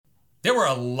There were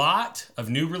a lot of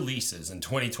new releases in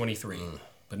 2023,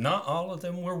 but not all of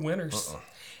them were winners.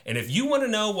 And if you want to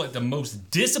know what the most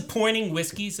disappointing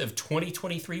whiskeys of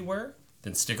 2023 were,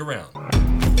 then stick around.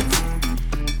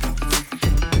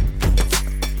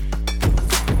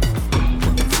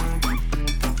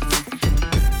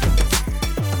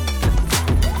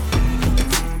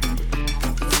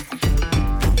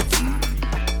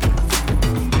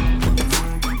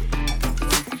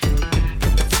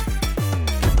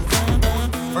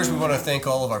 First, we want to thank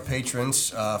all of our patrons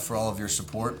for all of your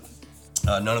support.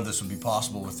 None of this would be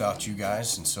possible without you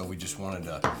guys, and so we just wanted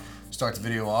to start the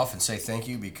video off and say thank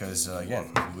you because,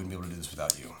 again, we wouldn't be able to do this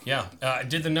without you. Yeah, I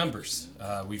did the numbers.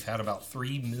 We've had about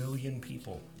 3 million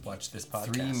people watch this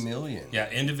podcast. 3 million?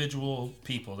 Yeah, individual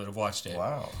people that have watched it.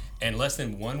 Wow. And less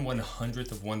than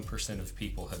 1/100% of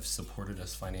people have supported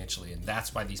us financially, and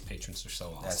that's why these patrons are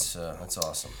so awesome. That's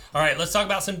awesome. All right, let's talk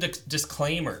about some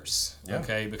disclaimers, Yeah.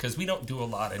 okay? Because we don't do a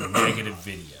lot of negative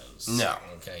videos. No.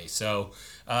 Okay, so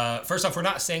first off, we're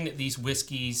not saying that these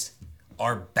whiskeys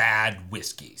are bad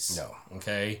whiskeys. No.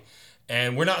 Okay?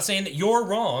 And we're not saying that you're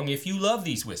wrong if you love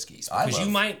these whiskeys. Because you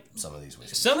might... some of these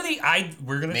whiskeys.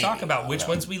 We're going to talk about which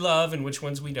ones we love and which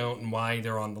ones we don't and why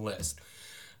they're on the list.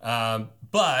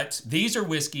 But these are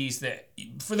whiskeys that,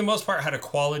 for the most part, had a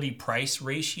quality-price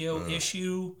ratio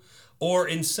issue or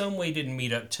in some way didn't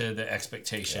meet up to the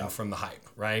expectation from the hype,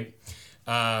 right?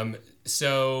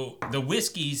 So the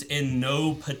whiskeys in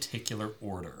no particular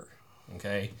order,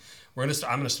 okay? I'm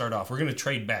going to start off. We're going to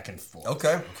trade back and forth.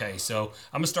 Okay. Okay, so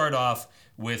I'm going to start off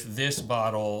with this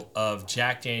bottle of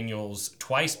Jack Daniel's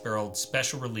twice-barreled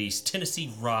special release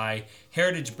Tennessee Rye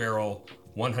Heritage Barrel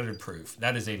 100 proof.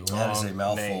 That is a long That is a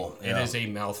mouthful. name. Yeah. It is a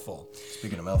mouthful.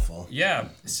 Speaking of mouthful. Yeah.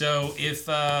 So if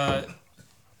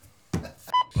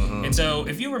and so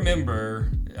if you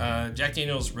remember, Jack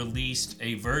Daniel's released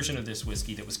a version of this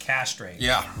whiskey that was cask strength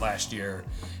last year,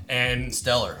 and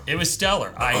Stellar. It was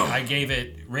stellar. I gave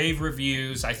it rave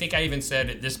reviews. I think I even said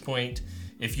at this point,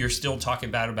 if you're still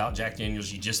talking bad about Jack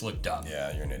Daniel's, you just look dumb.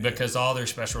 Yeah, you're an idiot. Because all their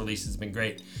special releases have been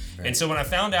great. And so when I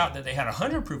found out that they had a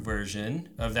 100 proof version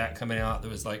of that coming out that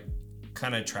was like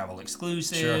kind of travel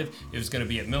exclusive, it was going to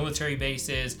be at military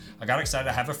bases, I got excited.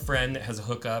 I have a friend that has a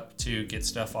hookup to get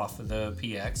stuff off of the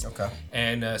PX. Okay.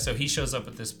 And so he shows up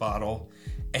with this bottle,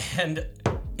 and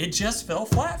it just fell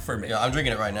flat for me. Yeah, I'm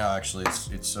drinking it right now, actually. It's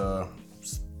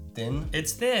thin.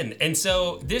 It's thin. And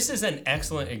so this is an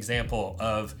excellent example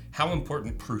of how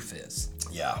important proof is.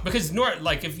 Yeah. Because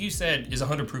like if you said, is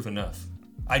 100 proof enough?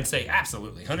 I'd say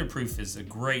absolutely. 100 proof is a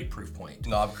great proof point.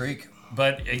 Knob Creek.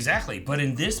 But exactly. But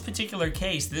in this particular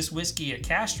case, this whiskey at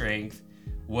cask strength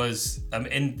was,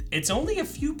 and it's only a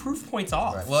few proof points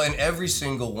off. Right. Well, in every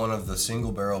single one of the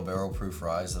single barrel proof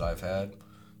ryes that I've had,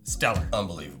 stellar.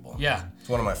 Unbelievable. Yeah. It's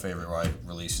one of my favorite rye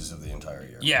releases of the entire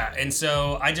year. Yeah, and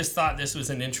so I just thought this was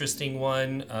an interesting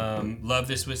one. Love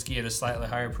this whiskey at a slightly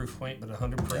higher proof point, but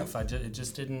 100 proof, it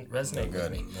just didn't resonate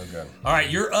with me. No good. All right,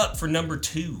 you're up for number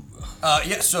 2.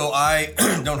 So I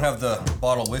don't have the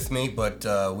bottle with me, but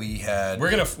we had.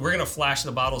 We're gonna flash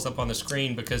the bottles up on the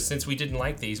screen because since we didn't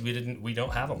like these, we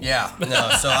don't have them. Yeah, no.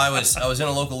 So I was in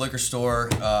a local liquor store,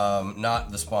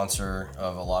 not the sponsor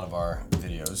of a lot of our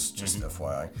videos, just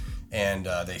FYI. And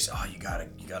they said, "Oh, you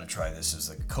gotta try this. It's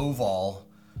the Koval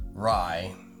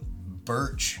Rye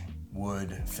Birch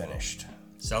Wood Finished."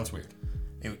 Sounds weird.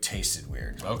 It tasted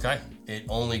weird. Okay. It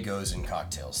only goes in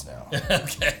cocktails now.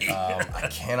 Okay. I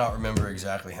cannot remember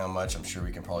exactly how much. I'm sure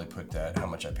we can probably put how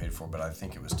much I paid for, but I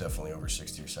think it was definitely over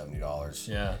 $60 or $70.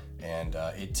 Yeah. And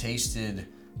it tasted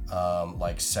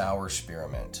like sour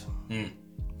spearmint.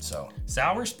 So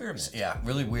sour spearmint. Yeah,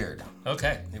 really weird.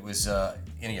 Okay. It was.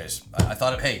 Anyways, I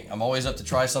thought, hey, I'm always up to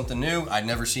try something new. I'd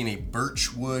never seen a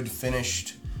birch wood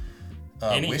finished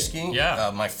whiskey. Yeah.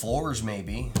 My floors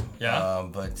maybe. Yeah.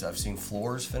 But I've seen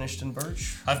floors finished in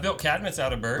birch. I've built cabinets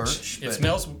out of birch. It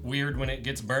smells weird when it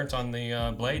gets burnt on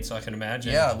the blade, so I can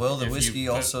imagine. Yeah, well, the whiskey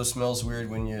also smells weird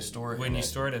when you store it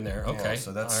store it in there. Okay. Yeah,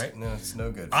 so that's all right. No, it's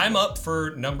no good. I'm up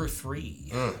for number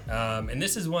 3. And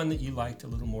this is one that you liked a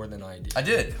little more than I did. I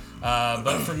did.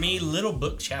 But for me, Little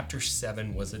Book Chapter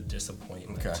 7 was a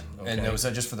disappointment. Okay. And was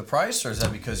that just for the price, or is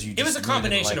that because you just It was a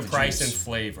combination really of price juice? and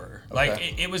flavor. Okay.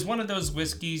 Like, it was one of those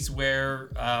whiskeys where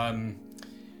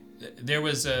there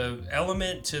was a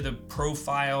element to the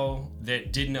profile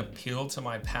that didn't appeal to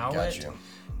my palate. Got you.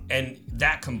 And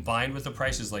that combined with the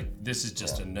price is like, this is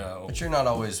just a no. But you're not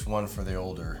always one for the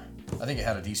older. I think it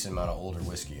had a decent amount of older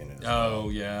whiskey in it.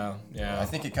 Yeah. I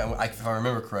think it kind of, if I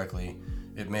remember correctly,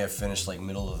 it may have finished like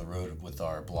middle of the road with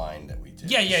our blind that we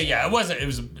did. Yeah. It wasn't.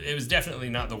 It was definitely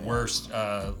not the worst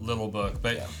Little Book,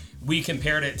 but we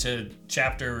compared it to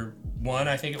chapter 1,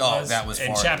 I think it was. Oh, that was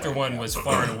and far chapter away, 1 yeah. was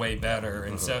far and away better.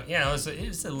 And so, yeah,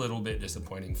 it's a little bit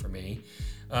disappointing for me.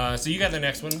 So you got the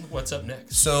next one. What's up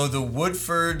next? So the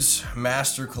Woodford's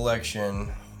Master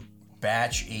Collection,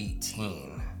 Batch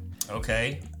 18.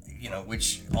 Okay. You know,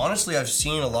 which honestly I've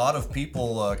seen a lot of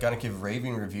people kind of give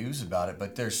raving reviews about it,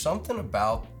 but there's something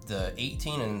about the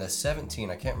 18 and the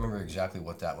 17, I can't remember exactly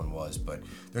what that one was, but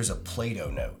there's a Play-Doh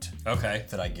note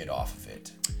that I get off of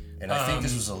it. And I think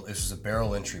this was a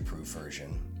barrel entry proof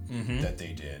version that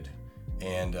they did.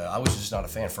 And I was just not a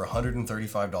fan. For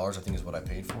 $135, I think is what I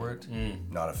paid for it.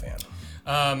 Not a fan.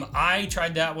 I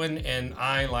tried that one and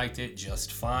I liked it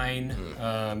just fine.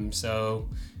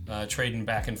 Trading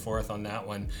back and forth on that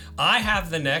one. I have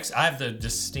the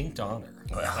distinct honor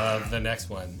of the next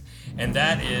one, and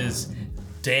that is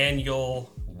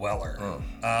Daniel Weller.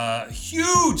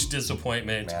 Huge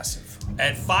disappointment. Massive.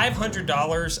 At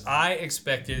 $500, I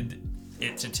expected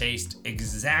it to taste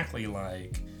exactly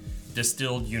like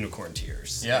distilled unicorn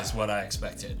tears. Yeah. Is what I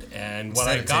expected. And Instead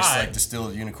what I it got... tastes like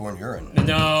distilled unicorn urine.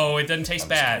 No, it doesn't taste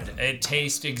bad. It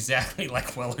tastes exactly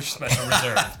like Weller's Special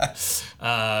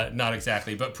Reserve. Not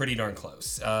exactly, but pretty darn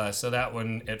close. So that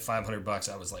one at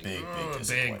 $500, I was like,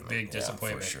 big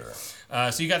disappointment. For sure.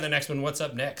 So you got the next one. What's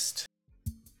up next?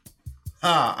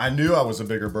 I knew I was a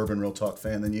bigger Bourbon Real Talk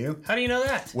fan than you. How do you know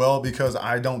that? Well, because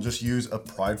I don't just use a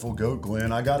prideful goat,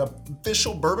 Glenn. I got an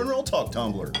official Bourbon Real Talk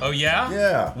tumbler. Oh, yeah?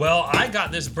 Yeah. Well, I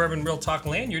got this Bourbon Real Talk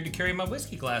lanyard to carry my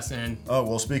whiskey glass in. Oh,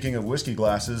 well, speaking of whiskey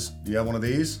glasses, do you have one of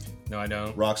these? No, I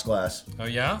don't. Rocks glass. Oh,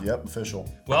 yeah? Yep,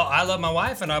 official. Well, I love my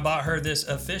wife, and I bought her this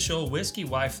official Whiskey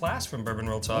Wife flask from Bourbon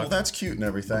Real Talk. Well, that's cute and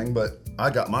everything, but I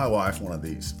got my wife one of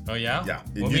these. Oh, yeah? Yeah.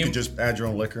 Well, You can just add your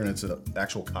own liquor, and it's an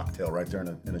actual cocktail right there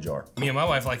in a jar. Me and my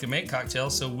wife like to make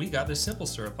cocktails, so we got this simple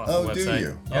syrup off the website. Oh, do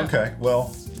you? Yeah. Okay.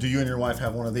 Well, do you and your wife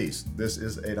have one of these? This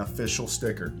is an official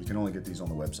sticker. You can only get these on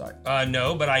the website.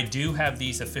 No, but I do have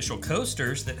these official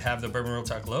coasters that have the Bourbon Real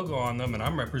Talk logo on them, and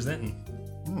I'm representing.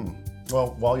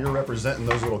 Well, while you're representing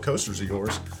those little coasters of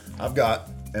yours, I've got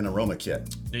an aroma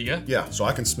kit. Do you? Yeah, so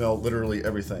I can smell literally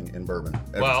everything in bourbon.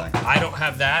 Everything. Well, I don't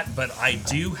have that, but I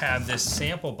do have this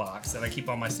sample box that I keep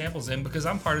all my samples in because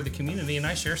I'm part of the community and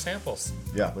I share samples.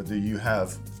 Yeah, but do you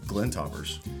have Glen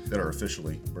toppers that are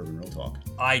officially Bourbon Real Talk?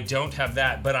 I don't have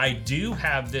that, but I do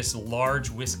have this large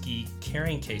whiskey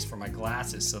carrying case for my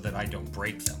glasses so that I don't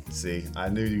break them. See, I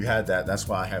knew you had that. That's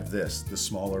why I have the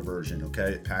smaller version,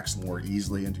 okay? It packs more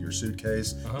easily into your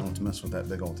suitcase. I don't have to mess with that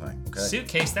big old thing, okay?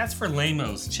 Suitcase, that's for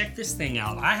lamos. Check this thing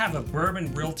out. I have a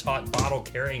Bourbon Real Talk bottle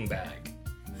carrying bag.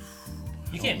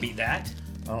 You can't beat that.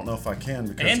 I don't know if I can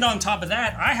because... And on top of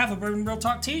that, I have a Bourbon Real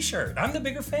Talk t-shirt. I'm the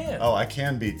bigger fan. Oh, I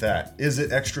can beat that. Is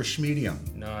it extra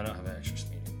schmedium? No, I don't have an extra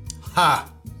medium.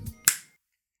 Ha!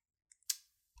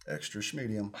 Extra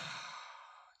schmedium.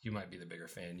 You might be the bigger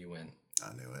fan. You win.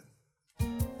 I knew it.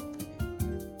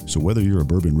 So whether you're a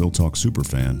Bourbon Real Talk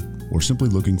superfan or simply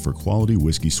looking for quality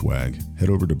whiskey swag, head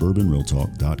over to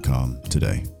bourbonrealtalk.com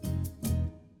today.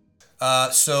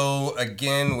 So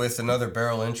again, with another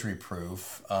barrel entry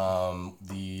proof,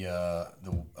 the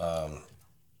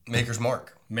Maker's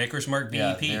Mark. Maker's Mark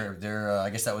Yeah, BEP. their I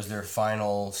guess that was their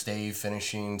final stave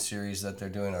finishing series that they're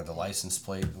doing, or the license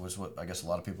plate was what I guess a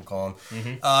lot of people call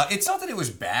them. It's not that it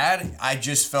was bad. I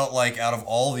just felt like out of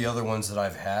all the other ones that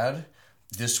I've had,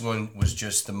 this one was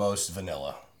just the most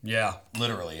vanilla. Yeah.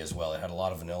 Literally as well. It had a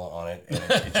lot of vanilla on it, and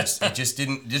it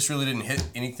just really didn't hit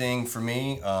anything for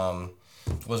me.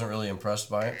 Wasn't really impressed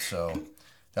by it, so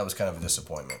that was kind of a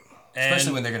disappointment.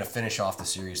 Especially when they're going to finish off the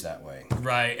series that way.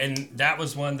 Right, and that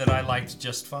was one that I liked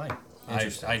just fine.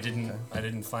 Interesting. I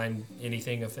didn't find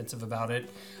anything offensive about it.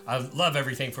 I love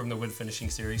everything from the wood finishing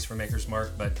series for Maker's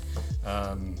Mark, but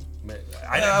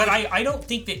I don't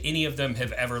think that any of them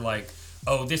have ever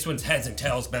this one's heads and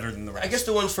tails better than the rest. I guess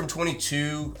the ones from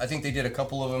 22, I think they did a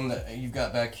couple of them that you've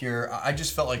got back here. I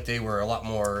just felt like they were a lot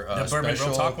more the Bourbon special.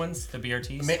 Real Talk ones, the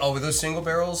BRTs. Oh, were those single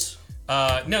barrels?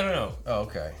 No. Oh,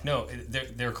 okay. No,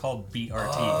 they're called BRT.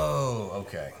 Oh,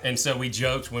 okay. And so we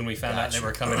joked when we found out they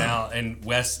were coming out, and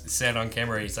Wes said on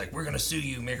camera, he's like, "We're gonna sue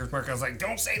you, Maker's Mark." I was like,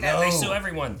 "Don't say that. They sue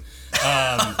everyone."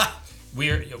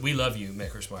 We love you,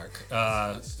 Maker's Mark.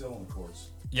 It's still in courts.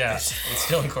 Yeah, it's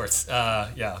still in courts.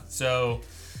 Yeah. So,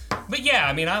 but yeah,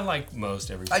 I mean, I like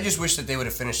most everything. I just wish that they would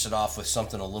have finished it off with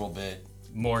something a little bit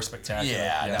more spectacular.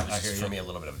 Yeah, that I was hear for you. me a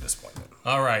little bit of a disappointment.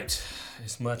 All right.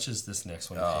 As much as this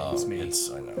next one pains me.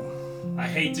 I know. I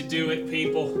hate to do it,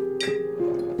 people,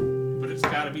 but it's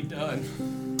got to be done.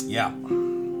 Yeah.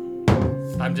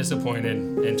 I'm disappointed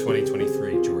in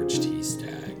 2023 George T.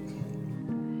 Stagg.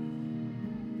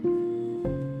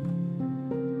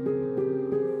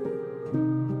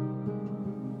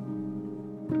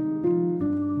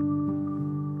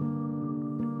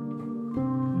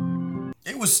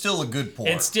 It was still a good pour.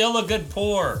 It's still a good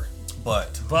pour.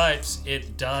 But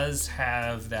it does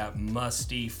have that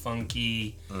musty,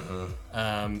 funky.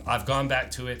 I've gone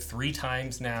back to it 3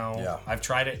 times now. Yeah. I've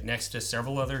tried it next to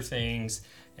several other things,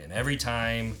 and every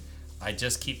time I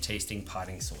just keep tasting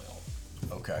potting soil.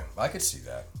 Okay, I could see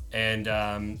that. And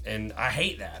I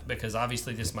hate that because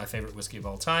obviously this is my favorite whiskey of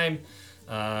all time.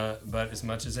 But as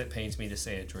much as it pains me to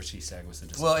say it, George T. Stagg was the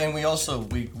disappointment. Well, and we also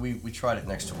we tried it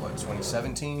next to what,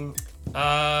 2017?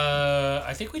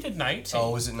 I think we did 19.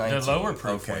 Oh, was it 19? The lower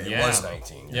proof okay, one, it yeah. was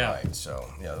 19. You're right. So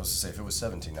yeah, I was to say if it was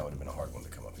 17, that would have been a hard one to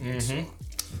come up against.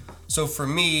 So for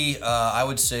me, I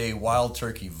would say Wild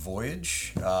Turkey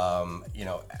Voyage.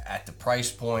 At the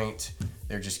price point,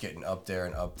 they're just getting up there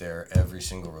and up there every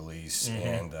single release,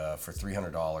 and for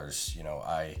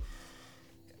 $300,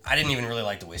 I didn't even really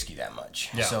like the whiskey that much.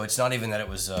 Yeah. So it's not even that it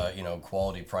was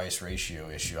quality price ratio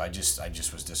issue. I just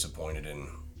was disappointed in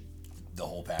the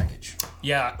whole package.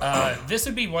 Yeah, this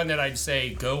would be one that I'd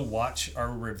say go watch our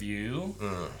review,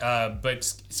 but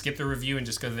skip the review and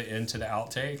just go to the end to the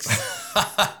outtakes.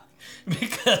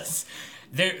 Because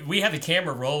we had the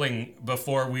camera rolling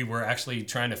before we were actually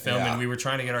trying to film, and we were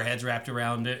trying to get our heads wrapped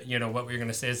around it, what we were going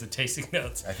to say as the tasting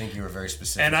notes. I think you were very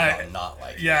specific about not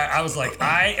liking it. Yeah, I was like,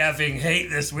 I effing hate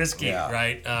this whiskey,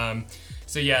 right?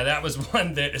 So yeah, that was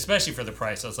one that, especially for the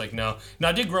price, I was like, no. Now,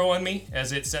 it did grow on me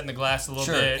as it set in the glass a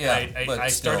little bit. Yeah, I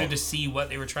started to see what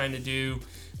they were trying to do,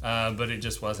 but it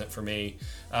just wasn't for me.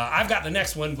 I've got the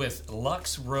next one with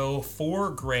Lux Row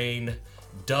 4-grain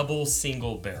double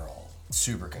single barrel.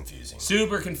 Super confusing.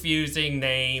 Super confusing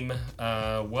name.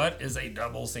 What is a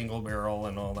double single barrel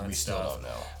and all that stuff? We still don't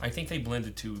know. I think they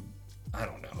blended two. I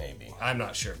don't know. Maybe. I'm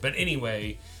not sure. But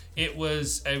anyway, it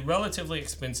was a relatively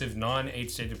expensive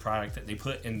non-age-dated product that they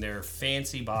put in their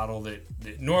fancy bottle that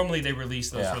normally they release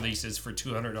those releases for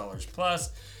 $200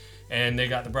 plus. And they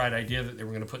got the bright idea that they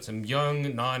were going to put some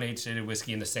young non-age-dated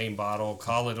whiskey in the same bottle,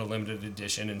 call it a limited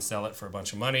edition, and sell it for a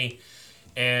bunch of money.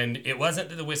 And it wasn't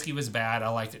that the whiskey was bad. I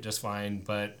liked it just fine.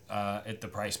 But at the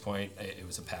price point, it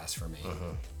was a pass for me.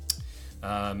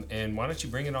 And why don't you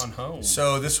bring it on home?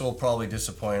 So this will probably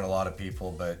disappoint a lot of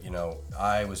people, but,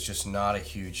 I was just not a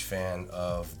huge fan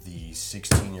of the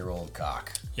 16-year-old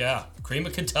cock. Yeah, Cream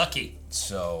of Kentucky.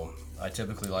 So I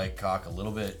typically like cock a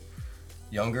little bit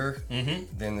younger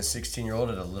than the 16-year-old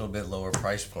at a little bit lower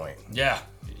price point. Yeah.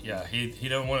 He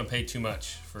don't want to pay too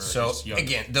much for his young.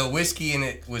 Again, the whiskey in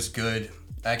it was good.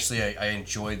 Actually, I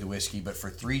enjoyed the whiskey, but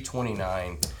for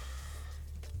 $3.29,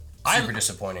 super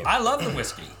disappointing. I love the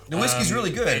whiskey. The whiskey's really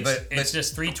good, but it's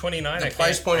just $3.29. The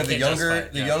price point of the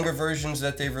younger versions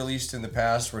that they've released in the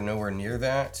past were nowhere near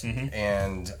that,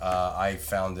 and I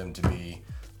found them to be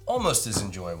almost as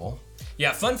enjoyable.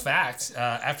 Yeah, fun fact,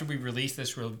 after we released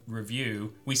this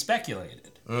review, we speculated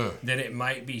that it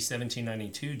might be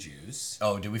 1792 juice.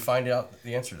 Oh, did we find out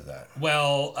the answer to that?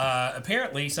 Well,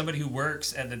 apparently somebody who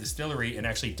works at the distillery and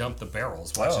actually dumped the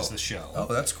barrels watches the show. Oh,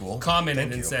 that's cool.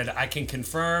 Commented and said, I can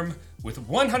confirm with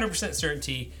 100%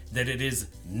 certainty that it is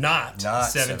not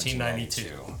 1792.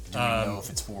 Do we know if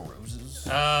it's Four Roses?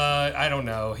 I don't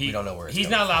know. We don't know where it's he's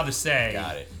not allowed to say.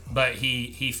 Got it. But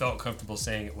he felt comfortable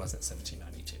saying it wasn't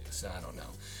 1792. So I don't know.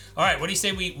 All right, what do you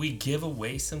say we give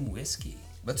away some whiskey?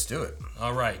 Let's do it.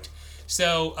 All right.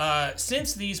 So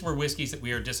since these were whiskeys that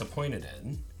we are disappointed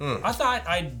in, I thought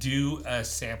I'd do a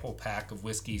sample pack of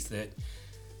whiskeys that,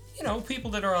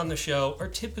 people that are on the show are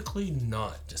typically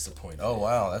not disappointed in. Oh,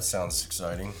 wow. That sounds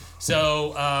exciting.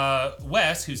 So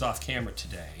Wes, who's off camera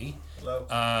today, Hello.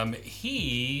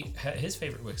 his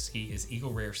favorite whiskey is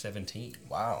Eagle Rare 17.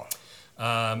 Wow.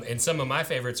 And some of my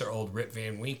favorites are Old Rip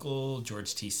Van Winkle,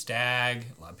 George T. Stagg.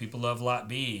 A lot of people love Lot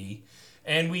B.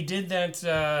 And we did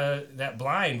that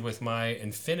blind with my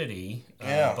Infinity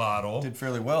bottle. Did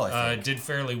fairly well, I think. Did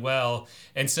fairly well.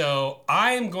 And so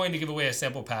I am going to give away a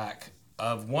sample pack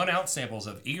of 1 ounce samples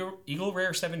of Eagle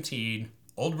Rare 17,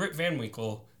 Old Rip Van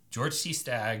Winkle, George T.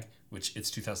 Stagg, which it's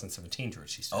 2017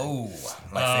 George T. Stagg. Oh,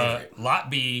 my favorite.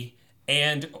 Lot B,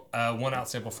 and 1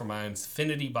 ounce sample from my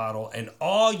Infinity bottle. And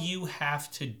all you have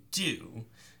to do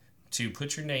to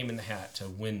put your name in the hat to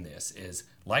win this is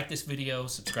like this video,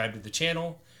 subscribe to the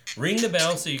channel, ring the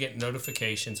bell so you get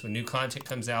notifications when new content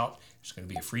comes out. There's going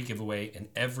to be a free giveaway in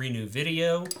every new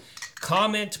video.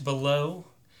 Comment below,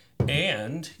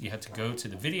 and you have to go to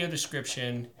the video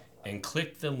description and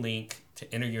click the link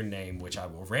to enter your name, which I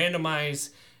will randomize.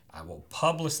 I will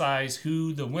publicize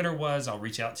who the winner was. I'll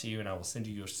reach out to you, and I will send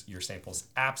you your samples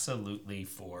absolutely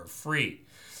for free.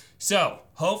 So,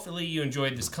 hopefully you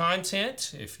enjoyed this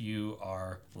content. If you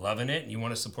are loving it and you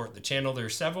want to support the channel, there are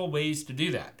several ways to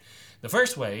do that. The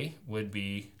first way would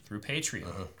be through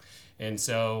Patreon. And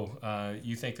so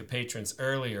you think the patrons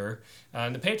earlier.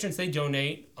 And the patrons, they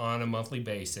donate on a monthly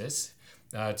basis.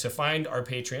 To find our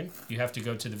Patreon, you have to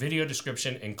go to the video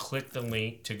description and click the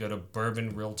link to go to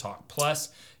Bourbon Real Talk Plus.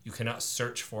 You cannot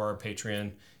search for our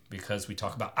Patreon because we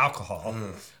talk about alcohol.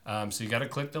 So you got to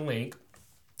click the link.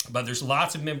 But there's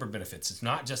lots of member benefits. It's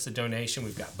not just a donation.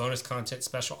 We've got bonus content,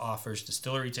 special offers,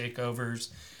 distillery takeovers,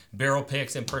 barrel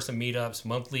picks, in-person meetups,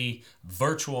 monthly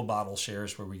virtual bottle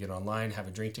shares where we get online, have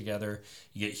a drink together.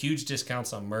 You get huge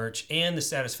discounts on merch and the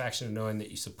satisfaction of knowing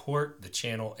that you support the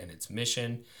channel and its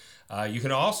mission. You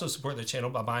can also support the channel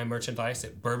by buying merchandise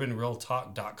at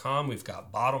bourbonrealtalk.com. We've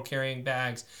got bottle carrying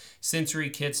bags, sensory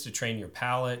kits to train your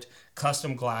palate,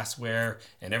 custom glassware,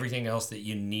 and everything else that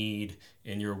you need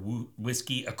in your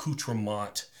whiskey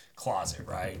accoutrement closet,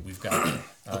 right? We've got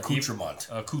accoutrement.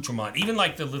 Even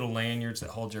like the little lanyards that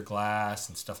hold your glass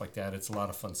and stuff like that. It's a lot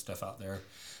of fun stuff out there.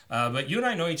 But you and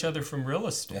I know each other from real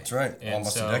estate. That's right. And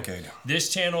almost a decade. This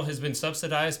channel has been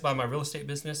subsidized by my real estate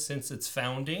business since its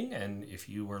founding. And if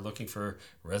you were looking for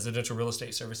residential real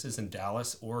estate services in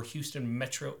Dallas or Houston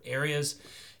metro areas,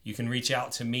 you can reach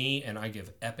out to me, and I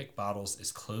give epic bottles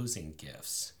as closing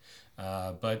gifts.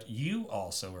 But you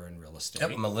also are in real estate.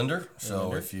 Yep, I'm a lender.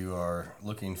 So if you are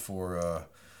looking for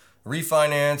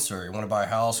refinance or you want to buy a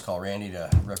house, call Randy to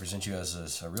represent you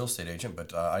as a real estate agent.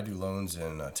 But I do loans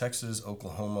in Texas,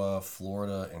 Oklahoma,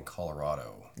 Florida, and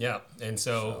Colorado. Yeah, and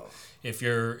so if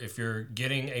you're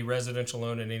getting a residential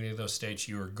loan in any of those states,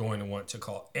 you are going to want to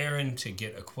call Aaron to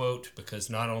get a quote,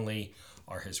 because not only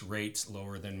are his rates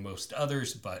lower than most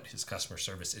others, but his customer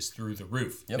service is through the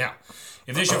roof. Yep. Now,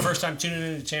 if this is your first time tuning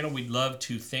into the channel, we'd love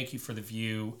to thank you for the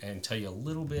view and tell you a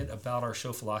little bit about our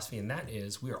show philosophy, and that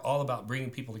is we are all about bringing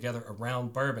people together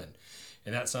around bourbon.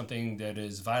 And that's something that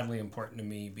is vitally important to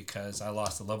me because I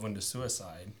lost a loved one to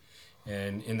suicide.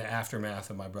 And in the aftermath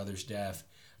of my brother's death,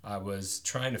 I was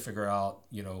trying to figure out,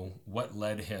 what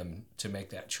led him to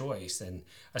make that choice. And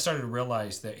I started to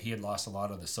realize that he had lost a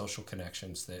lot of the social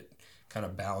connections that kind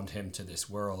of bound him to this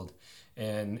world.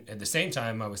 And at the same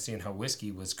time, I was seeing how whiskey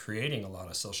was creating a lot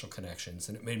of social connections.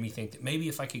 And it made me think that maybe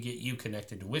if I could get you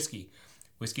connected to whiskey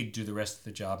would do the rest of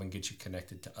the job and get you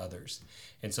connected to others.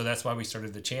 And so that's why we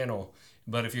started the channel.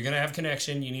 But if you're going to have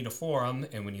connection, you need a forum.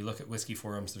 And when you look at whiskey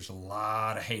forums, there's a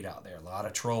lot of hate out there, a lot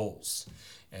of trolls.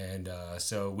 And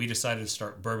so we decided to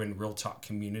start Bourbon Real Talk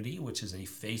Community, which is a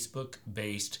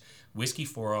Facebook-based whiskey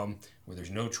forum where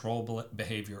there's no troll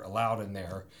behavior allowed in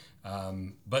there.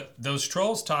 But those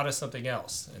trolls taught us something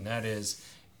else, and that is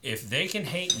if they can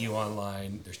hate you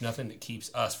online, there's nothing that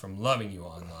keeps us from loving you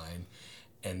online.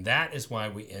 And that is why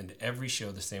we end every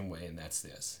show the same way, and that's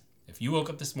this. If you woke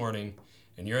up this morning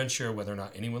and you're unsure whether or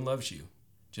not anyone loves you,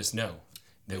 just know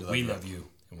that we love you.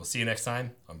 And we'll see you next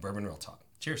time on Bourbon Real Talk.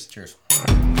 Cheers. Cheers.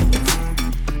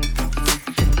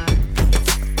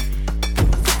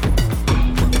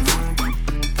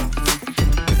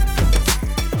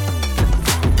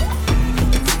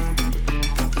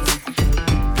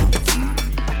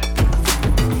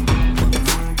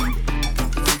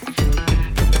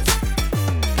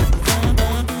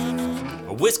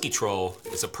 Whiskey troll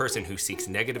is a person who seeks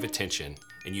negative attention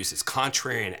and uses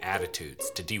contrarian attitudes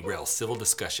to derail civil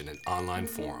discussion in online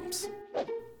forums.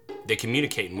 They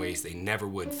communicate in ways they never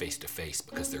would face-to-face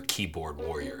because they're keyboard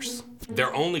warriors.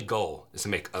 Their only goal is to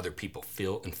make other people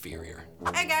feel inferior.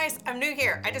 Hey guys, I'm new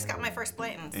here. I just got my first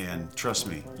Blanton's. And trust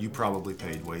me, you probably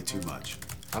paid way too much.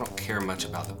 I don't care much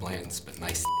about the Blantons, but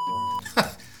nice.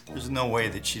 There's no way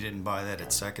that she didn't buy that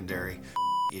at secondary.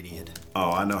 Idiot.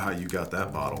 Oh, I know how you got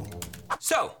that bottle.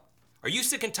 So, are you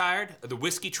sick and tired of the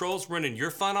whiskey trolls running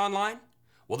your fun online?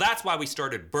 Well, that's why we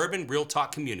started Bourbon Real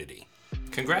Talk Community.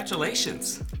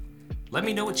 Congratulations. Let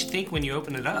me know what you think when you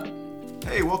open it up.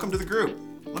 Hey, welcome to the group.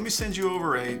 Let me send you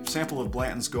over a sample of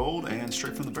Blanton's Gold and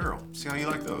straight from the barrel. See how you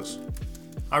like those.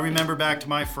 I remember back to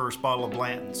my first bottle of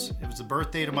Blanton's. It was the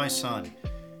birthday to my son,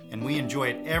 and we enjoy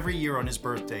it every year on his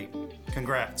birthday.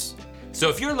 Congrats. So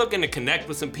if you're looking to connect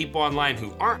with some people online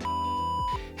who aren't,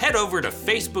 head over to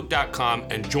facebook.com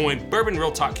and join Bourbon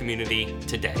Real Talk Community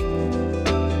today.